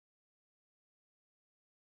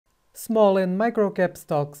Small and micro-cap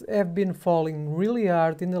stocks have been falling really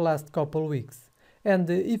hard in the last couple weeks. And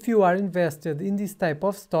if you are invested in this type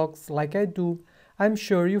of stocks like I do, I'm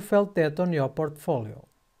sure you felt that on your portfolio.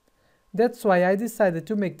 That's why I decided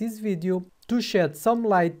to make this video to shed some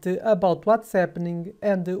light about what's happening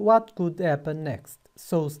and what could happen next.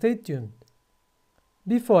 So stay tuned.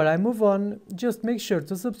 Before I move on, just make sure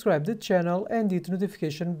to subscribe the channel and hit the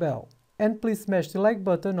notification bell. And please smash the like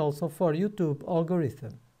button also for YouTube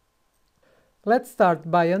algorithm. Let's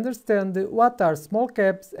start by understanding what are small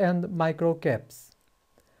caps and micro caps.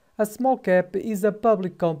 A small cap is a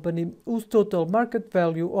public company whose total market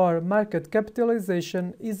value or market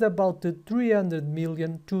capitalization is about $300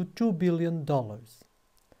 million to $2 billion.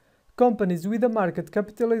 Companies with a market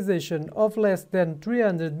capitalization of less than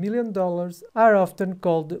 $300 million are often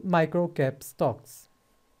called micro-cap stocks.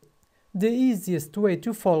 The easiest way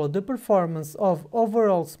to follow the performance of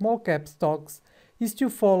overall small-cap stocks is to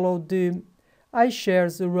follow the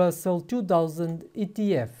iShares Russell 2000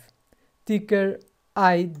 ETF, ticker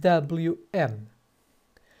IWM.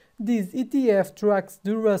 This ETF tracks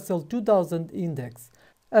the Russell 2000 index,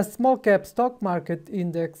 a small-cap stock market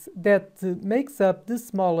index that makes up the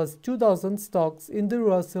smallest 2000 stocks in the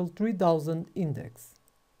Russell 3000 index.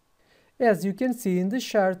 As you can see in the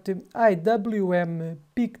chart, IWM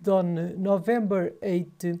peaked on November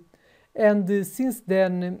 8 and since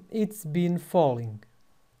then it's been falling.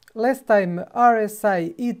 Last time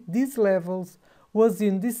RSI hit these levels was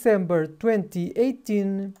in December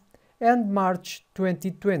 2018 and March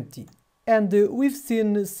 2020. And we've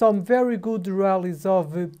seen some very good rallies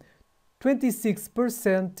of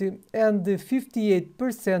 26% and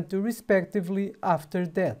 58% respectively after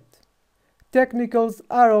that. Technicals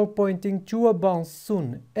are all pointing to a bounce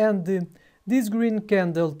soon, and this green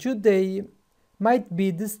candle today might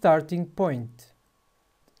be the starting point.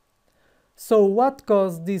 So what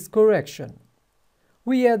caused this correction?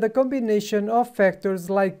 We had a combination of factors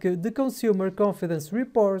like the consumer confidence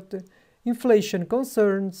report, inflation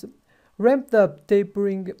concerns, ramped up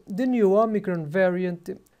tapering, the new Omicron variant,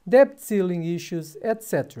 debt ceiling issues,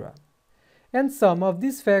 etc. And some of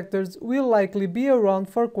these factors will likely be around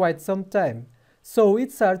for quite some time, so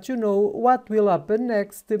it's hard to know what will happen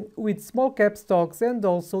next with small cap stocks and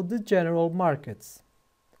also the general markets.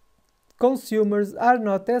 Consumers are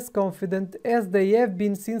not as confident as they have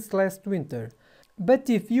been since last winter, but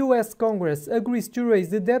if US Congress agrees to raise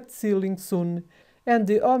the debt ceiling soon, and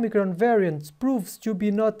the Omicron variant proves to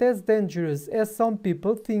be not as dangerous as some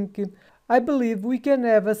people think, I believe we can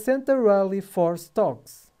have a center rally for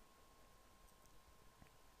stocks.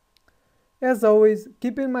 As always,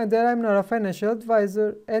 keep in mind that I'm not a financial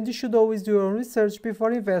advisor and you should always do your own research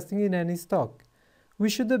before investing in any stock.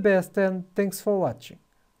 Wish you the best and thanks for watching.